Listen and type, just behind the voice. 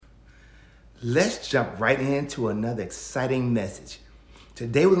Let's jump right into another exciting message.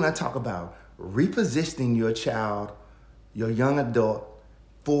 Today we're going to talk about repositioning your child, your young adult,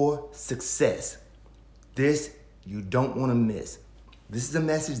 for success. This you don't want to miss. This is a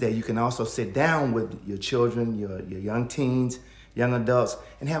message that you can also sit down with your children, your young teens, young adults,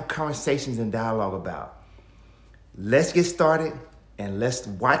 and have conversations and dialogue about. Let's get started and let's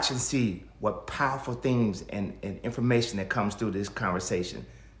watch and see what powerful things and information that comes through this conversation.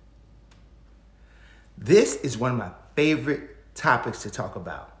 This is one of my favorite topics to talk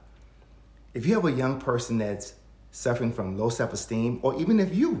about. If you have a young person that's suffering from low self-esteem, or even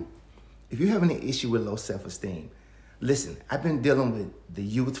if you're having an issue with low self-esteem, listen, I've been dealing with the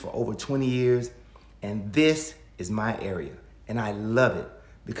youth for over 20 years, and this is my area, and I love it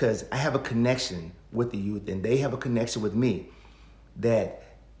because I have a connection with the youth, and they have a connection with me that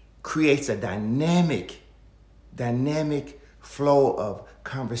creates a dynamic flow of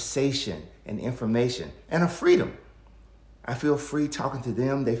conversation and information and a freedom. I feel free talking to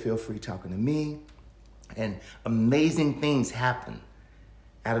them. They feel free talking to me. And amazing things happen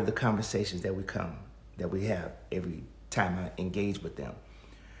out of the conversations that we have every time I engage with them.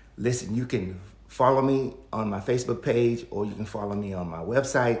 Listen, you can follow me on my Facebook page or you can follow me on my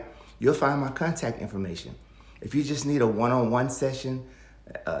website. You'll find my contact information. If you just need a one-on-one session,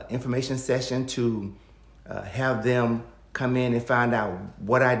 information session to have them come in and find out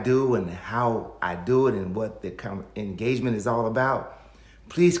what I do and how I do it and what the engagement is all about,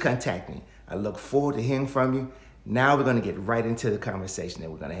 please contact me. I look forward to hearing from you. Now we're going to get right into the conversation that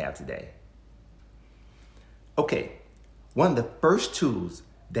we're going to have today. Okay, one of the first tools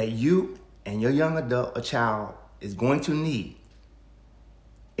that you and your young adult or child is going to need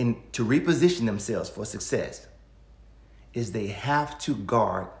to reposition themselves for success is they have to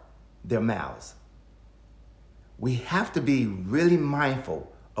guard their mouths. We have to be really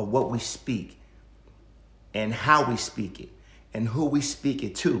mindful of what we speak and how we speak it and who we speak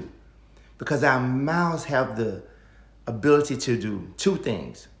it to, because our mouths have the ability to do two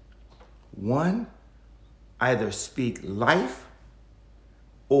things. One, either speak life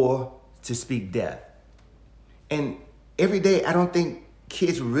or to speak death. And every day, I don't think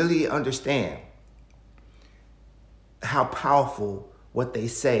kids really understand how powerful what they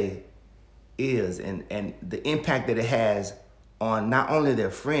say is and the impact that it has on not only their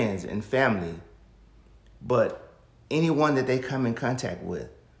friends and family, but anyone that they come in contact with.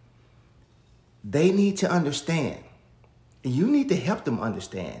 They need to understand, and you need to help them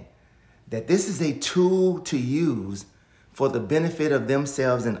understand, that this is a tool to use for the benefit of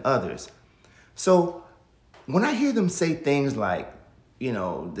themselves and others. So when I hear them say things like,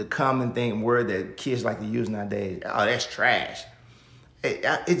 the common word that kids like to use nowadays, oh, that's trash.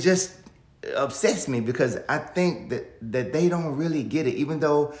 It just upsets me because I think that they don't really get it. Even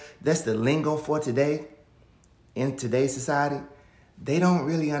though that's the lingo for today, in today's society, they don't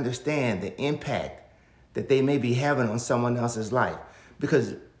really understand the impact that they may be having on someone else's life,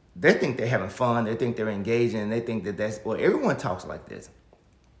 because they think they're having fun, they think they're engaging, and they think everyone talks like this.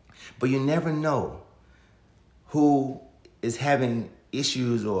 But you never know who is having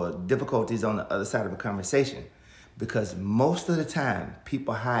issues or difficulties on the other side of a conversation, because most of the time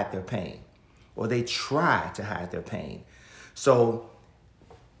people hide their pain, or they try to hide their pain. So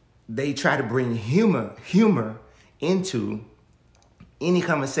they try to bring humor into any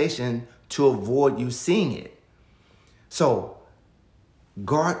conversation to avoid you seeing it. So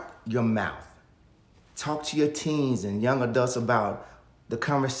guard your mouth. Talk to your teens and young adults about the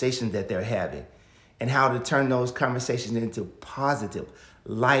conversations that they're having and how to turn those conversations into positive,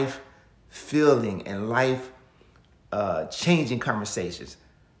 life-filling and life-changing conversations.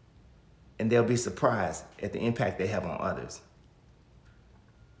 And they'll be surprised at the impact they have on others.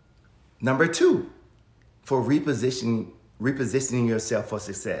 Number 2, for repositioning yourself for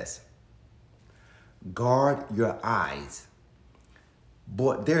success, guard your eyes.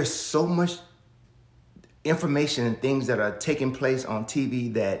 Boy, there's so much information and things that are taking place on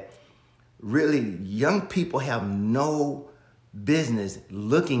TV that really young people have no business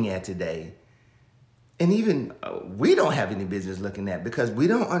looking at today. And even we don't have any business looking at, because we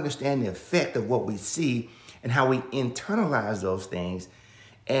don't understand the effect of what we see and how we internalize those things.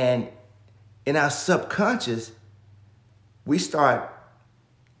 And in our subconscious, we start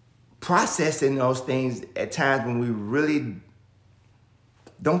processing those things at times when we really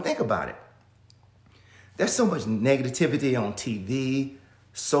don't think about it. There's so much negativity on TV,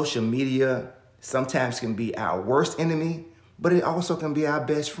 social media sometimes can be our worst enemy, but it also can be our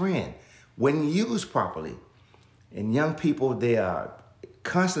best friend when used properly. And young people, they are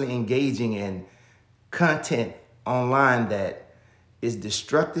constantly engaging in content online that is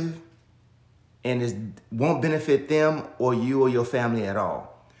destructive and it won't benefit them or you or your family at all.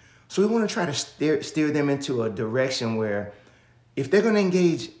 So we want to try to steer them into a direction where if they're going to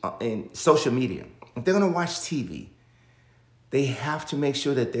engage in social media, if they're going to watch TV, they have to make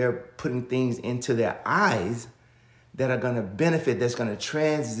sure that they're putting things into their eyes that are going to benefit, that's going to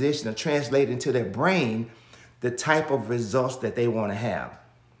transition or translate into their brain the type of results that they want to have.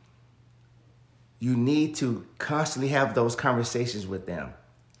 You need to constantly have those conversations with them.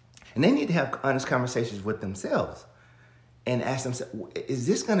 And they need to have honest conversations with themselves and ask themselves, is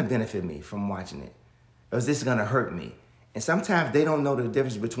this going to benefit me from watching it? Or is this going to hurt me? And sometimes they don't know the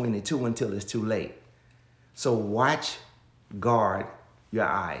difference between the two until it's too late. So watch, guard your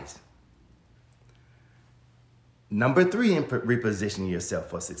eyes. Number 3 in repositioning yourself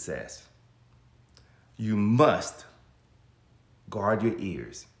for success. You must guard your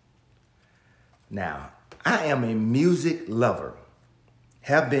ears. Now, I am a music lover.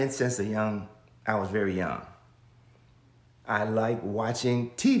 Have been since I was very young. I like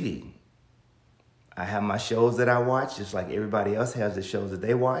watching TV. I have my shows that I watch, just like everybody else has the shows that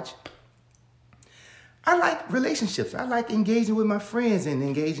they watch. I like relationships. I like engaging with my friends and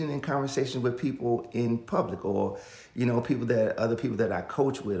engaging in conversations with people in public, or other people that I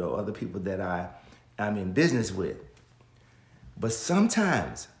coach with, or other people that I'm in business with. But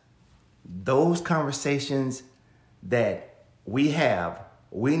sometimes those conversations that we have,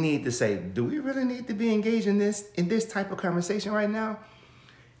 we need to say, do we really need to be engaged in this type of conversation right now?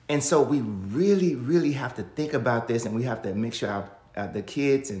 And so we really, really have to think about this, and we have to make sure the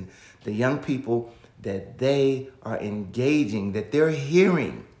kids and the young people that they are engaging, that they're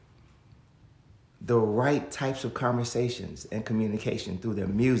hearing the right types of conversations and communication through their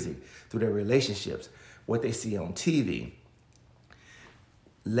music, through their relationships, what they see on TV.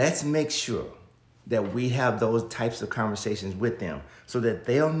 Let's make sure that we have those types of conversations with them so that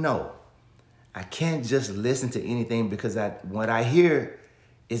they'll know I can't just listen to anything because what I hear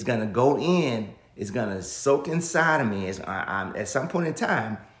is going to go in, it's going to soak inside of me. At some point in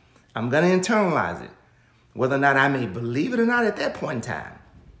time, I'm going to internalize it, whether or not I may believe it or not at that point in time.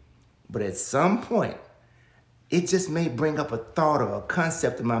 But at some point, it just may bring up a thought or a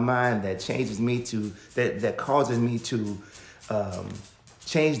concept in my mind that changes me that causes me to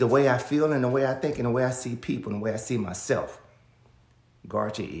change the way I feel and the way I think and the way I see people and the way I see myself.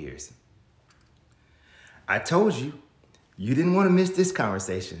 Guard your ears. I told you, you didn't want to miss this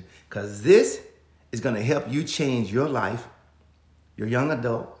conversation, because this is going to help you change your life, your young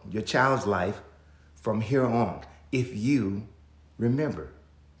adult, your child's life from here on, if you remember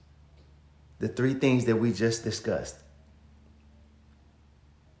the 3 things that we just discussed.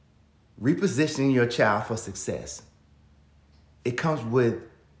 Repositioning your child for success. It comes with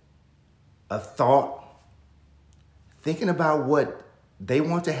a thought, thinking about what they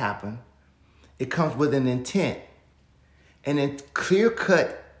want to happen. It comes with an intent, and a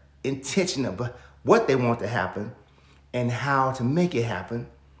clear-cut intention of what they want to happen and how to make it happen.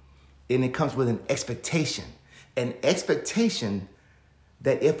 And it comes with an expectation that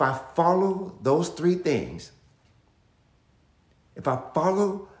if I follow those 3 things, if I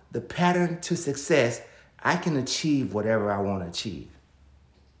follow the pattern to success, I can achieve whatever I want to achieve.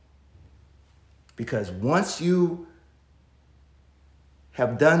 Because once you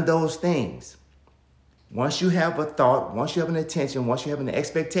have done those things, once you have a thought, once you have an intention, once you have an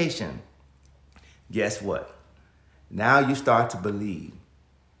expectation, guess what? Now you start to believe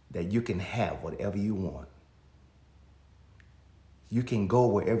that you can have whatever you want. You can go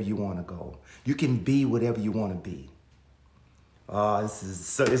wherever you want to go. You can be whatever you want to be. Oh,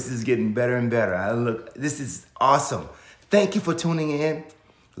 this is getting better and better. This is awesome. Thank you for tuning in.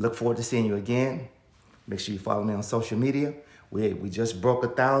 Look forward to seeing you again. Make sure you follow me on social media. We just broke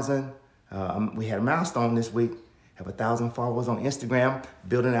 1,000. We had a milestone this week. Have 1,000 followers on Instagram.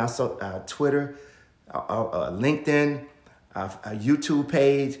 Building our Twitter, LinkedIn, our YouTube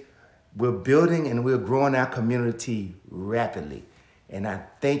page. We're building and we're growing our community rapidly. And I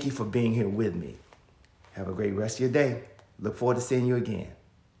thank you for being here with me. Have a great rest of your day. Look forward to seeing you again.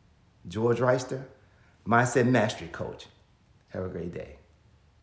 George Reister, Mindset Mastery Coach. Have a great day.